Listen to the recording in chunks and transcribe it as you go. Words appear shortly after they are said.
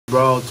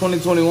Bro,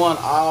 2021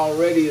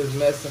 already is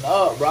messing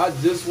up, bro. I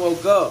just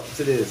woke up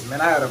to this. Man,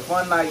 I had a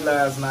fun night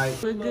last night.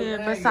 We're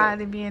good,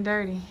 besides it being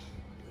dirty.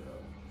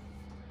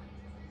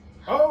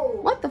 Oh!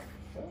 What the f?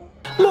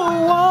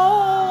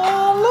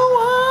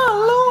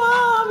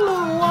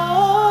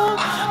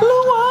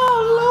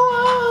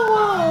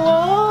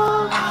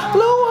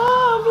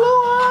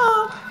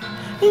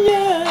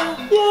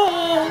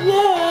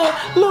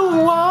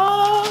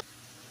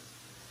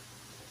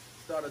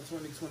 Start of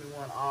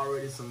 2021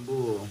 already some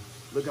bull.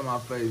 Look at my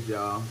face,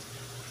 y'all.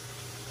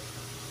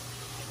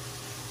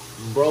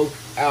 Broke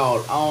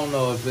out. I don't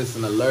know if it's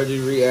an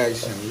allergic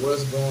reaction.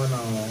 What's going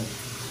on?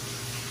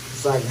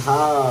 It's like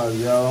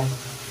hives, yo.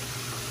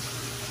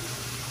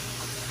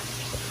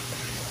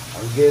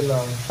 I'm getting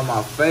them on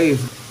my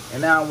face.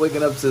 And now I'm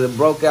waking up to the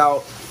broke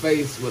out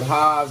face with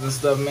hives and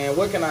stuff, man.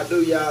 What can I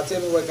do, y'all? Tell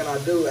me what can I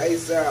do?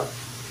 ASAP.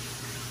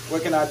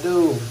 What can I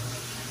do?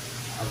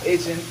 I'm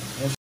itching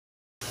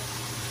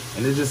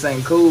and it just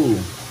ain't cool.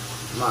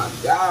 My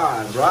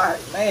God, right?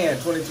 Man,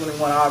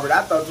 2021 already.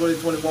 I thought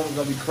 2021 was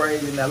gonna be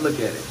crazy. Now look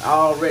at it.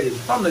 Already.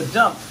 From the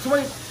jump.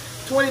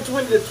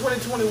 2020 to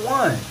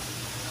 2021.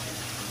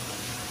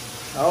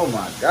 Oh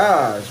my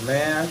gosh,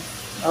 man.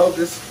 I hope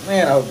this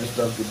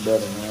stuff gets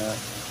better, man.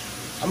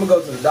 I'm gonna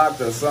go to the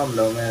doctor or something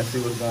though, man,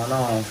 see what's going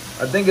on.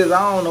 I think I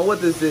don't know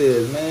what this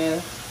is,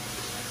 man.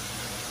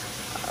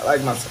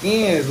 Like my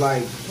skin is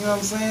like, you know what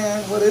I'm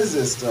saying? What is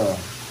this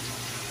stuff?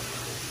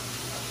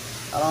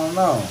 I don't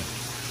know.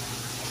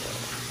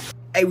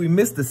 Hey, we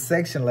missed the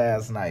section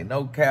last night.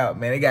 No cap,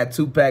 man. They got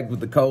 2-packed with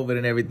the COVID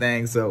and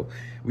everything, so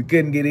we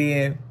couldn't get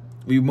in.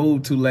 We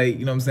moved too late,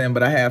 you know what I'm saying?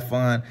 But I had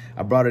fun.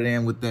 I brought it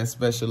in with that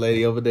special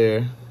lady over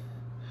there.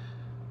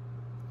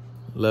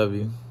 Love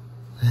you.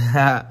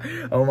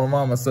 Oh, my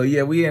mama. So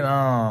yeah, we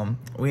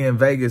in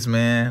Vegas,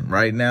 man,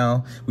 right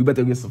now. We about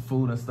to get some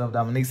food and stuff.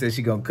 Dominique said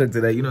she gonna cook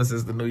today, you know,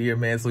 since the new year,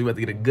 man. So we about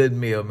to get a good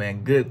meal,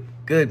 man. Good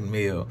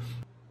meal.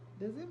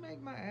 Does it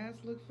make my ass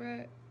look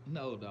fat?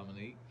 No,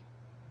 Dominique.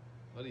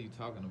 What are you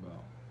talking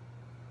about?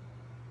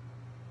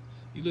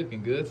 You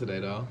looking good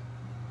today, though.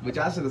 Which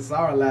I should have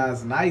saw her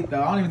last night,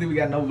 though. I don't even think we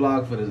got no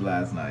vlog footage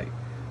last night.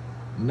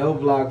 No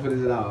vlog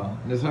footage at all.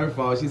 And it's her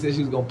fault. She said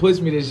she was gonna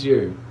push me this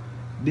year.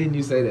 Didn't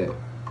you say that?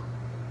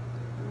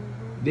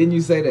 Didn't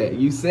you say that?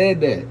 You said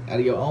that out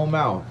of your own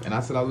mouth. And I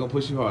said I was gonna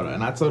push you harder.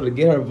 And I told her to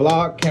get her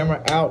vlog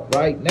camera out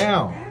right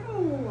now.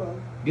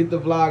 Get the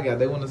vlog out.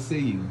 They wanna see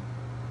you.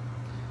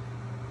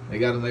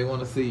 They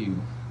wanna see you.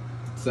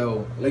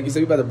 So, like you said,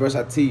 we about to brush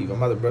our teeth. I'm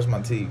about to brush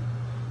my teeth.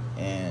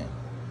 And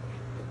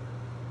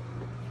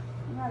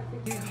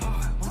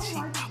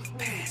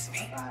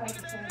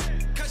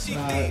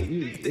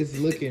it's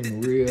looking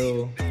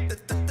real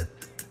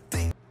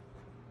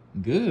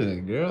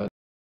good, girl.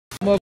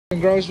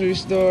 Motherfucking grocery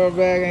store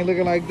bag ain't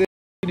looking like this.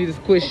 You need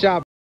to quit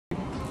shopping. You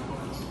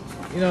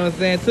know what I'm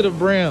saying? To the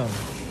brim.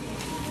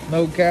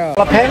 No cow.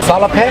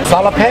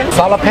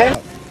 Salapen.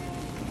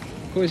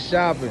 Quit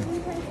shopping.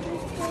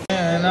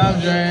 And I'm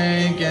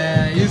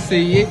drinking. You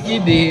see it, you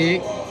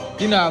dig.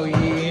 You know how we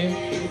eating.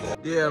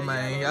 Yeah,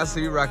 man. Y'all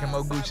see we rocking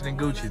more Gucci than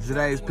Gucci.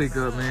 Today's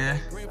pickup, man.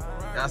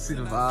 Y'all see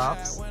the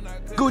vibes.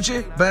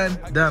 Gucci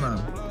bandana.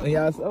 And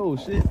y'all see, oh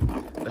shit.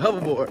 The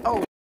hoverboard.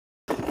 Oh.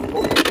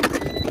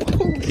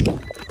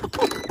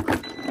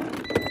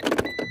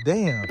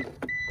 Damn.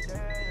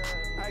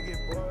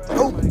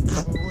 Oh.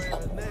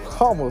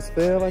 Almost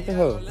fell like a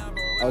hoe.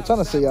 I was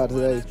trying to show y'all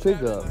today's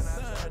pickup.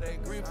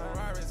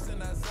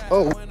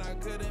 Oh.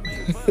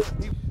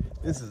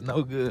 This is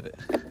no good.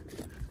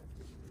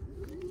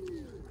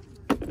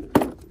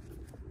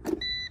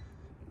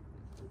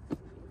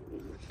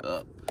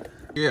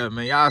 Yeah,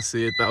 man, y'all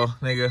see it though,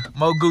 nigga.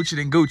 More Gucci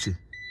than Gucci.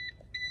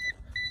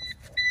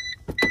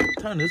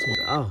 Turn this one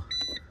off.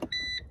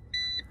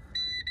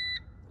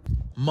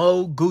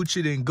 More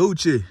Gucci than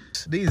Gucci.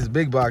 These is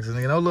big boxes,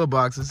 nigga. No little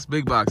boxes,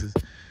 big boxes.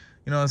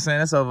 You know what I'm saying?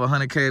 That's over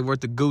 100K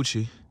worth of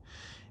Gucci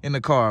in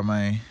the car,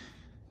 man.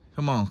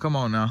 Come on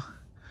now.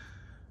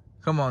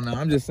 Come on now,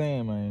 I'm just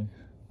saying, man.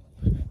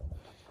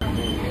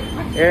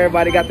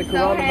 Everybody got the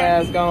Corona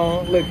mask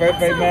on. Look, face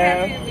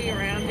mask. Happy to be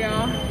around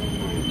y'all.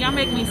 Y'all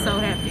make me so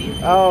happy.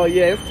 Oh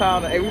yeah, it's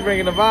time to, hey, we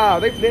bringing the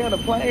vibe. They on the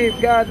plane,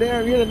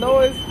 goddamn, you hear the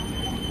noise?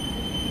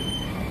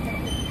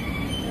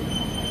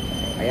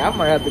 Hey, I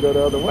might have to go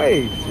the other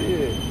way,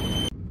 shit.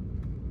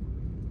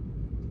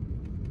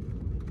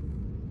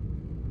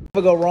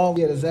 Never go wrong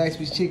with the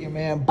Zaxby's chicken,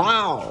 man.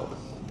 Bow!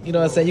 You know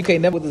what I'm saying? You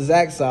can't never with the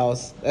Zax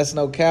sauce. That's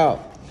no cow.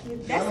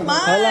 That's mine.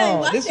 Hold on.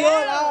 Watch This yours?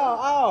 out.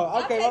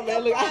 Oh, okay, my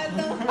bad. Look.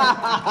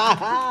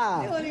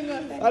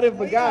 I didn't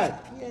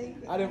forget.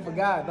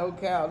 No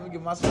cow. Let me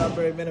get my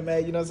strawberry Minute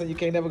Maid. You know what I'm saying? You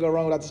can't never go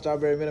wrong without the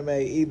strawberry Minute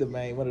Maid either,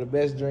 man. One of the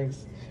best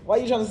drinks. Why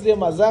you trying to steal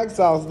my Zax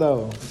sauce,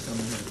 though?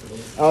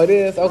 Oh, it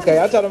is?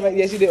 Okay. I tried to make,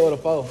 yeah, she did order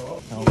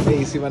 4. Oh, me.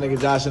 You see my nigga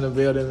Josh in the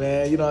building,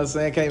 man. You know what I'm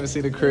saying? Can't even see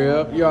the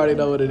crib. You already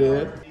know what it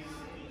is.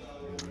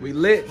 We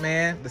lit,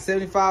 man. The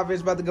 75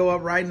 inch about to go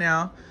up right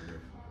now.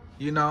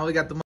 You know, we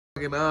got the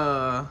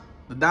the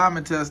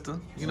diamond tester.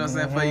 You know what I'm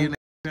saying? For you, you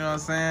know what I'm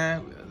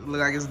saying? Look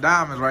like it's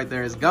diamonds right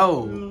there. It's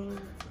gold.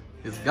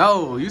 Let's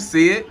go. You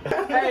see it.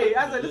 Hey,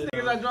 I said this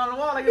nigga's not drawing the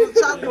wall like it's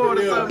a chalkboard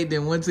or something.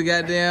 Then went to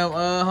goddamn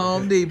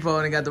Home Depot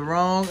and got the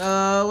wrong,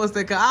 what's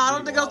that called? I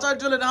don't think I'll start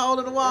drilling the hole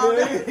in the wall.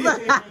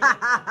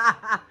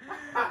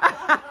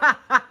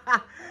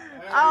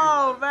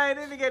 Oh, man,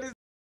 then he got his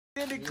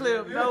extended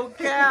clip. No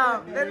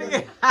cap. Then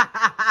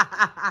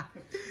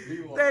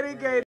he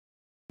got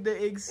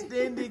the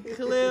extended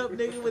clip,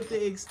 nigga, with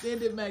the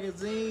extended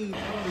magazine.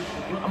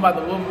 I'm about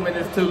to whoop him in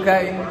this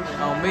 2K.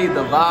 On me,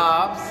 the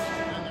vibes.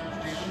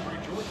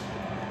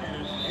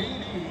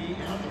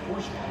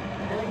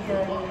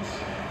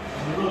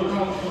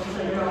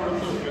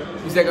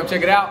 You said come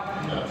check it out?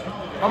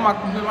 Oh, my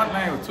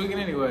thing was tweaking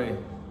anyway.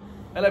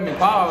 They let me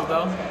pause,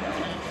 though.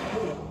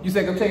 You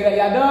said come check it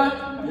out. Y'all done?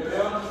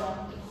 Yeah.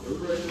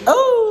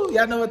 Oh,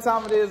 y'all know what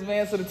time it is,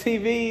 man. So the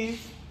TVs,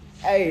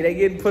 hey, they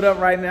getting put up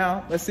right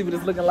now. Let's see what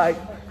it's looking like.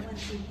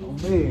 Oh,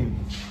 man.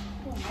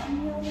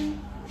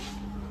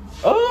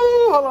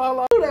 Oh, hold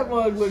on. Ooh, that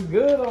mug look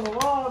good on the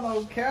wall,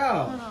 no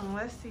cow. Hold on,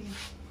 let's see.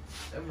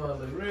 That mug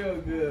look real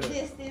good.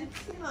 Distance,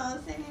 you know what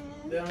I'm saying?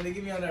 Dominique,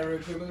 give me on that real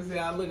quick. Let me see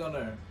how I look on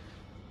there.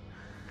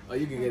 Oh,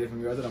 you can get it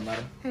from yours. It don't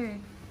matter. Hey.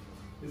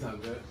 It's all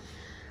good.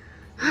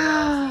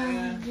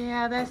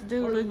 Yeah, that's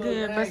do look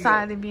good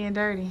besides it being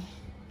dirty.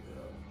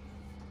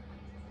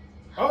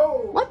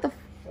 Oh! What the? You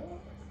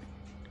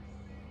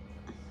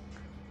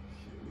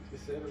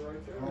just said it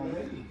right there.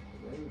 Let me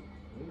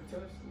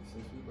touch it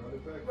since we brought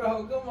it back.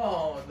 Bro, come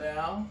on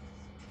now.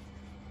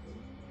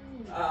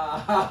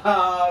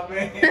 Ah,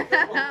 man.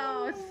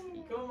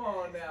 Come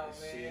on now,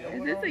 man.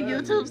 Is this a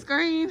YouTube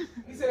screen?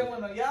 He said it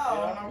wasn't on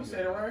y'all. Yeah, no, we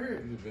said it right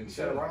here. We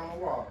said it right on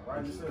the wall. Right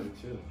in the center.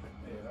 Yeah,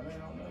 that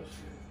ain't on that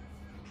shit.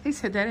 He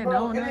said that ain't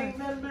Bro, on it that. ain't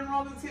nothing been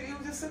wrong with the TV. It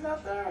was just sitting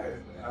out there.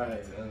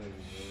 Alright.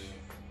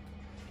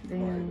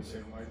 Damn.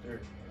 Right there.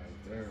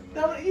 Right there, man.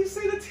 Don't you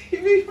see the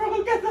TV,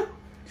 bro? Got the...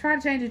 Try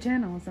to change the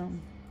channel or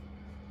something.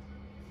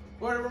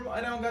 Where the remote?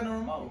 I don't got no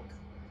remote.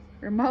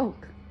 Remote.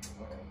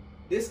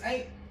 This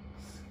ain't...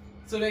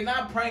 So they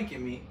not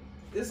pranking me.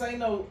 This ain't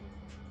no...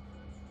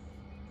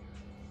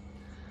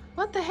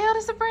 What the hell?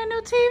 This is a brand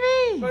new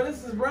TV. Bro,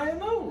 this is brand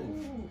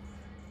new.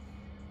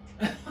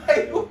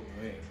 Like,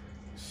 Man.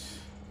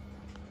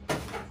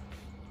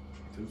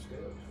 2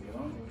 steps. You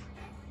know?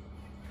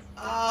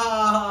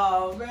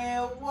 oh,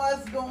 man,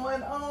 what's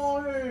going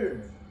on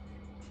here?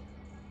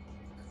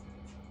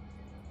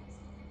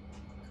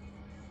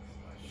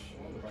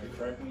 Right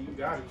crack when you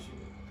got it, shit.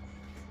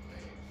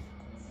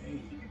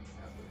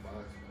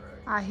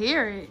 I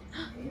hear it.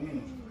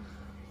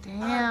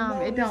 Damn,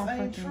 know it don't this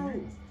ain't fucking.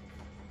 true.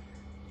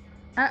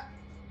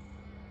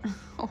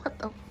 What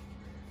the?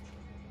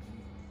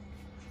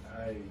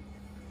 Hey.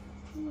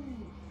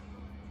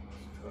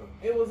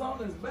 It was on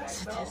his back, though.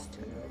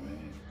 Sadistic.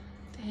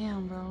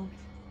 Damn, bro.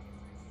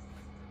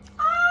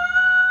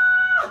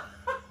 Ah!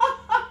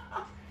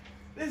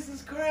 This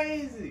is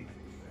crazy.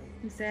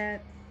 You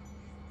sad?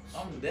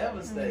 I'm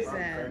devastated. I'm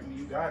Right sad. crack when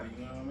you got it,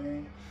 you know what I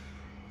mean?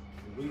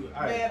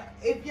 Man,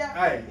 if y'all...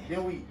 Hey,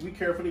 then we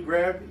carefully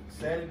grabbed it,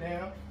 sat it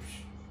down.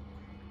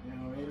 You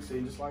know what I mean?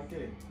 See, just like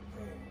that.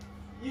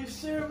 You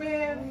sure,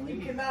 man? You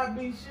cannot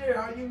be sure.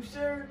 Are you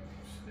sure?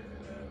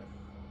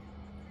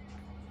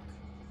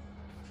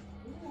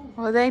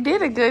 Well, they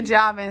did a good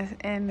job in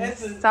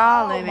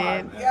installing oh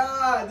it. my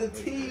God, the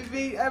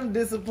TV. I'm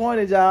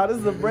disappointed, y'all. This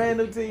is a brand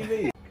new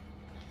TV.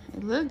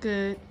 It look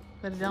good,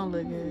 but it don't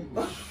look good.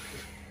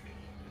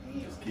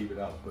 Just keep it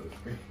out for the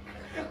screen.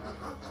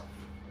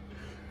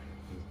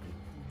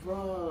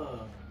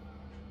 Bruh,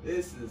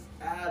 this is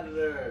out of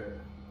there.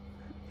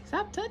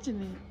 Stop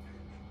touching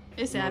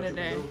it. It's out of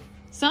there.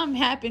 Something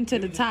happened to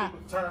the top.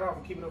 Turn it off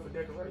and keep it up for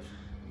decoration.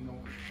 You know,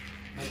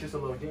 make this a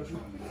little guest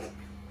room.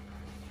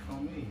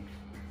 On me.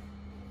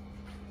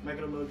 Make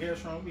it a little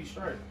guest room, be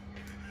straight.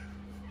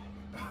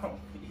 On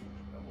me.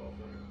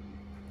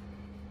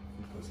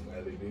 Put some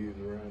ADLIBS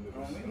around it.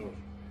 On me.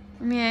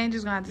 I mean, I ain't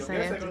just gonna have to Your say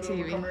guests after ain't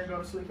gonna TV. come here and go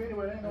to sleep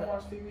anyway. They ain't gonna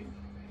watch TV. You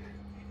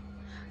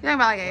talking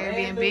about like an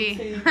Brand new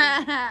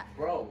Airbnb?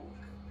 Bro.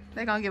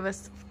 They're gonna give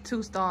us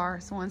 2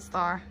 stars, 1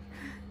 star.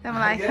 They're I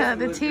like, guess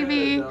the look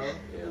TV.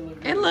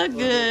 good, It look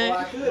good. Or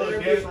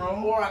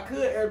I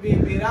could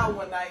Airbnb it out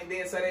one night and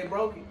then say they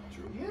broke it.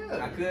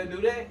 Yeah. I could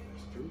do that.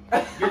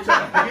 Get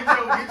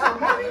your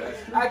money.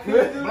 I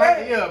could do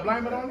that. Yeah,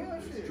 blame it on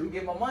them. Shit.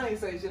 Get my money and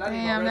say shit. I need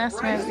Damn, my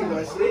that's restoration.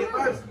 messed Shit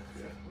first.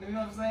 You know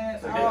what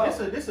I'm saying?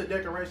 So this a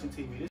decoration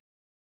TV.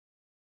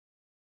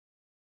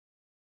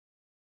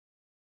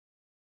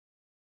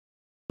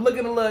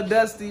 Looking a little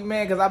dusty,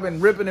 man, because I've been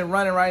ripping and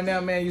running right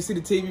now, man. You see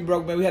the TV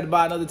broke, man. We had to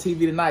buy another TV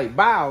tonight.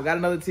 Wow, got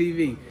another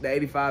TV. The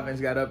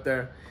 85-inch got up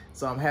there,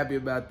 so I'm happy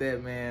about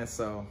that, man.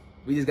 So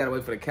we just got to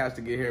wait for the couch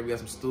to get here. We got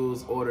some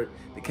stools ordered.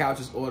 The couch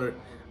is ordered.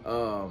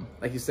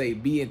 Like you say,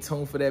 be in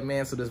tune for that,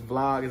 man. So this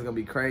vlog is going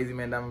to be crazy,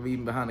 man. I'm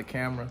even behind the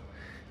camera.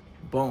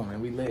 Boom, and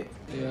we lit.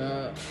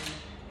 Yeah.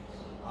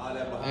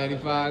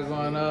 85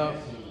 going up.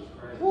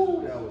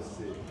 Woo, that was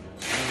sick. On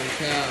the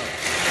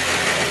couch.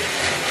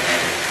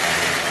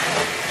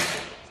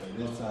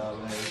 This time,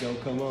 man. It's gonna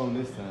come on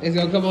this time. It's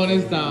gonna come on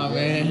this time,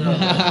 man.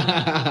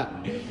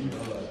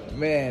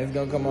 Man, it's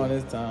gonna come on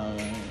this time,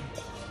 man.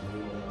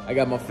 I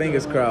got my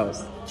fingers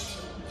crossed.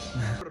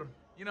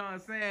 You know what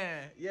I'm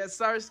saying? Yes,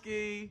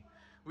 Sirski.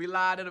 We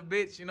live to the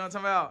bitch, you know what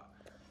I'm talking about?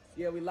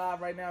 Yeah, we live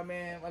right now,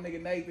 man. My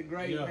nigga Nate the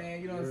Great,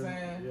 man. You know what I'm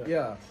saying?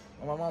 Yeah.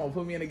 My mama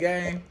put me in the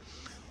game.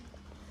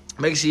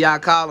 Make sure y'all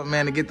call him,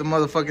 man, to get the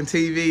motherfucking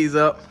TVs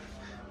up.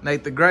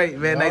 Nate the Great,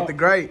 man. Nate the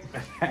Great.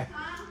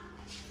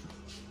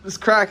 It's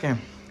cracking.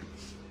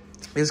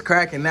 It's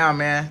cracking now,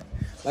 man.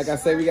 Like I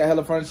said, we got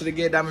hella furniture to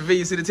get. Diamond V,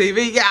 you see the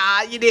TV?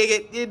 Yeah, you dig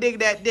it. You dig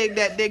that, dig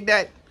that, dig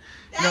that.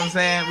 You know what I'm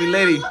saying? We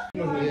litty.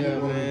 Yeah,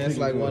 man. It's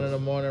like 1 in the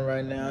morning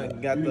right now.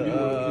 Got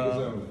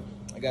the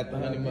I got the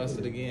honey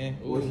mustard again.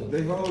 Ooh.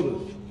 They hold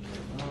us.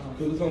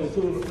 Cause it's on the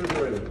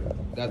refrigerator.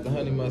 Got the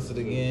honey mustard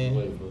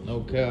again. No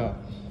cap.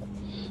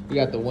 We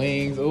got the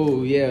wings.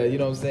 Oh yeah, you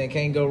know what I'm saying?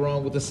 Can't go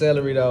wrong with the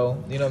celery though.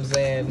 You know what I'm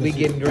saying? We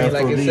getting green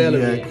like it's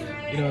celery.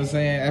 You know what I'm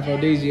saying?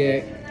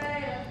 Aphrodisiac.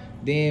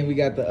 Then we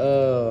got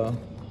the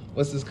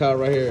what's this called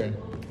right here?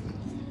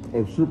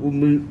 A triple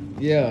meat.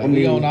 Yeah,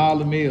 we on all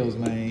the meals,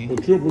 man. A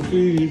triple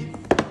cheese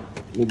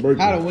with bacon.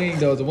 How the wing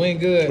though? Is the wing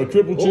good? A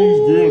triple cheese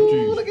grilled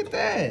cheese. Look at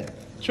that.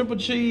 Triple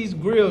cheese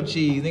grilled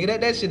cheese. Nigga,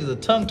 that shit is a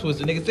tongue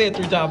twister. Nigga, say it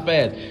 3 times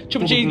fast.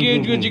 Triple cheese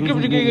grilled cheese.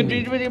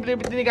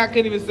 Nigga, I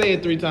couldn't even say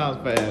it 3 times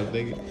fast,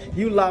 nigga.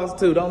 You lost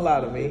too. Don't lie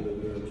to me.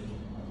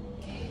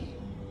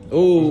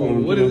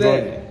 Ooh, what is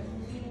that?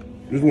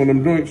 This one of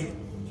them joints.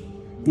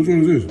 Which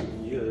one is this?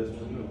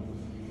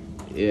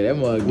 Yeah, that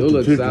mug do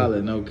look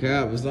solid, no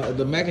cap. It's not,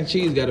 the mac and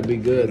cheese gotta be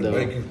good though.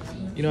 You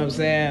know what I'm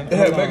saying? It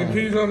had mac and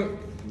cheese on it?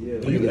 Yeah.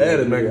 You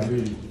added mac and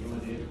cheese.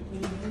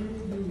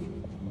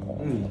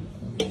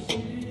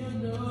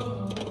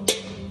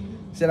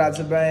 Shout out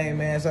to Bang,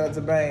 man. Shout out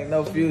to Bang.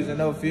 No fusion,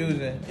 no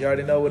fusion. You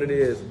already know what it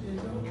is.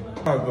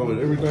 I'll go with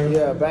everything.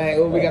 Yeah, Bang.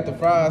 Oh, we got the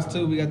fries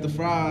too. We got the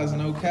fries,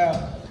 no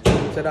cap.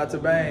 Shout out to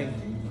Bang.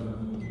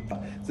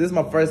 So this is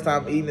my first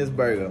time eating this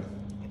burger.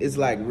 It's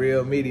like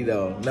real meaty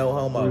though. No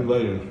homo. 3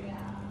 layers.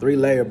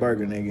 3-layer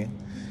burger, nigga.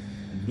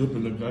 Dip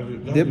in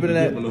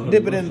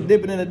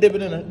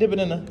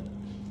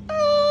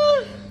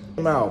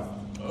the mouth.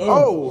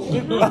 Oh.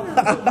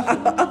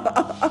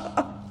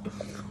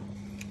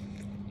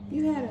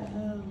 You had a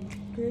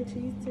grilled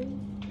cheese too?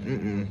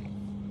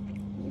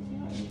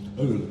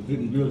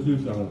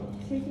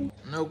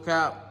 No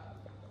cap.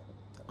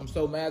 I'm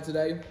so mad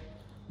today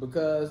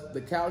because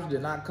the couch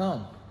did not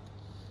come.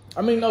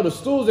 I mean, no, the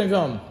stools didn't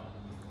come.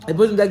 It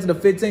pushed me back to the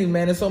 15th,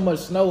 man. There's so much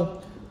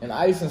snow and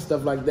ice and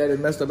stuff like that. It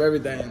messed up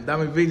everything.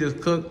 Diamond V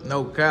just cooked.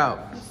 No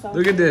cap. So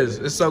look at this.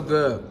 It's so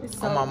good. It's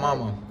so on my good.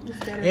 mama.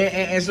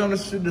 And show them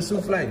the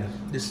souffle.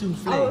 The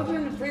souffle. Oh, if you're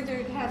in the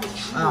refrigerator, it has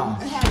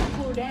to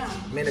cool down.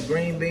 Man, the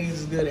green beans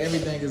is good.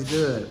 Everything is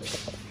good.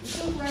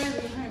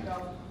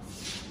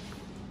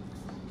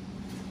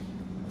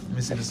 Let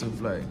me see the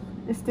souffle.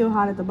 It's still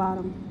hot at the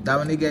bottom.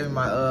 Dominique gave me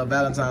my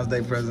Valentine's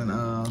Day present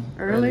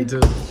early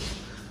too.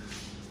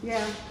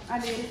 Yeah, I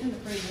did. It's in the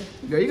freezer.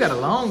 Girl, you got a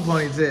long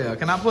ponytail.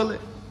 Can I pull it?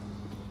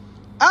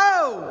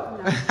 Oh!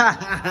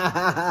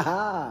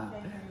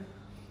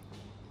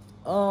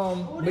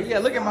 But yeah,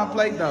 look at my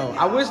plate though.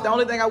 The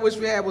only thing I wish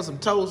we had was some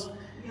toast.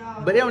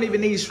 But they don't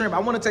even need shrimp. I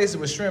want to taste it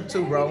with shrimp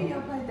too, bro.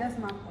 That's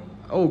my plate.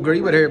 Oh, girl,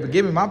 you better hurry up and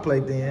give me my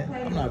plate then.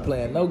 I'm not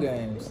playing no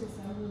games.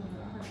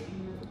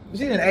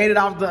 She done ate it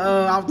off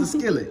the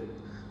skillet.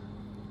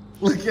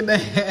 Look at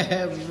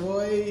that,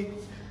 boy.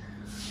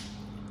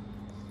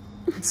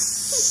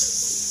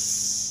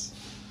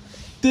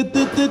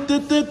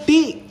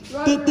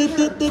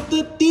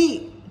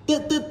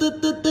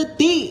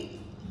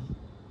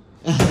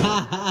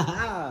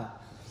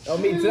 Oh,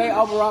 me today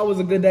overall was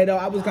a good day though.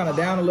 I was kind of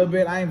down a little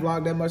bit. I ain't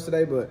vlogged that much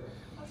today, but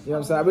you know what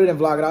I'm saying? I really didn't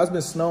vlog it out. It's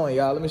been snowing,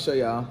 y'all. Let me show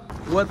y'all.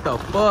 What the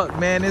fuck,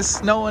 man? It's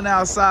snowing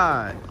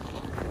outside.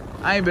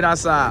 I ain't been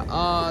outside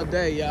all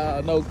day,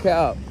 y'all. No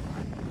cap.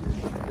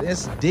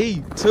 It's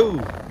deep too.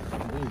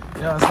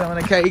 You know what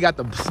I'm saying? He got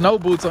the snow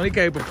boots on. He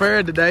came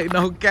prepared today.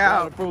 No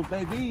cap. You know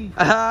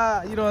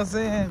what I'm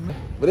saying?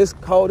 But it's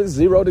cold. It's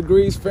 0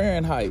 degrees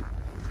Fahrenheit.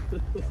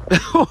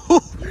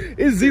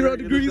 It's 0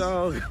 degrees,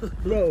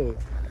 bro.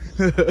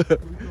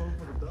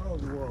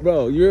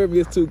 Bro, Europe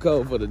is too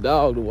cold for the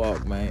dog to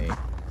walk, man.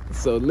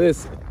 So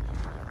listen,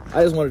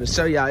 I just wanted to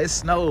show y'all it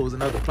snows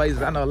in other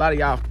places. I know a lot of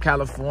y'all from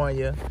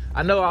California.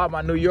 I know all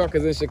my New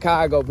Yorkers and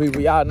Chicago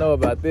people, y'all know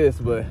about this,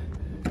 but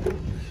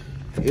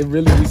it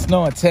really be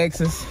snowing in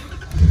Texas.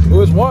 It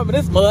was warm in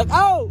this mug.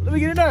 Oh, let me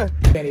get in there.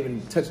 Can't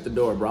even touch the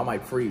door, bro. I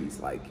might freeze,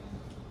 like.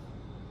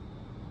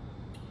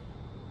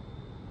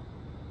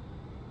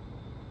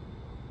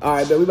 All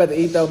right, but we about to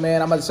eat though,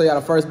 man. I'm about to show y'all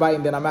the first bite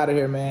and then I'm out of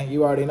here, man.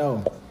 You already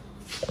know.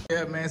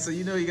 Yeah, man, so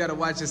you know you gotta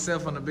watch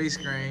yourself on the big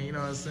screen, you know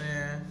what I'm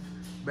saying?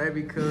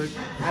 Baby cook.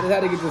 I just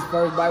had to get this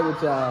first bite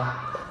with y'all.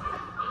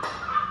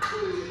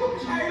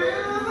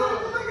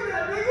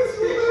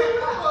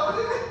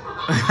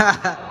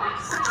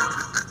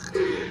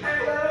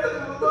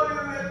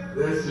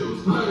 That shit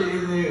was funny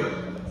as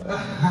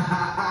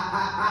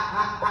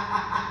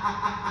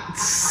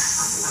hell.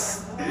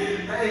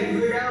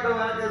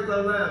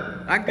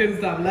 I couldn't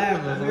stop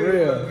laughing, for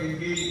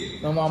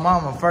real. No, my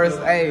mama, first,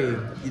 hey,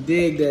 you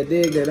dig that,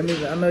 dig that.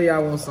 I know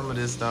y'all want some of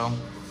this, though.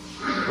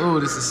 Ooh,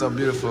 this is so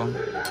beautiful.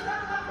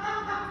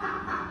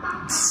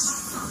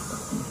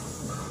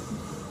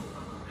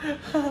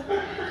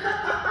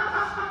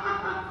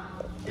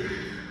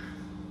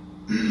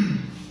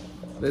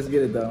 Let's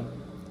get it, though.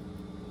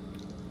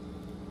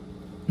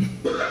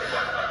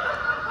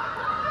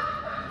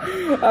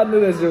 I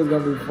knew that shit was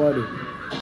gonna be funny.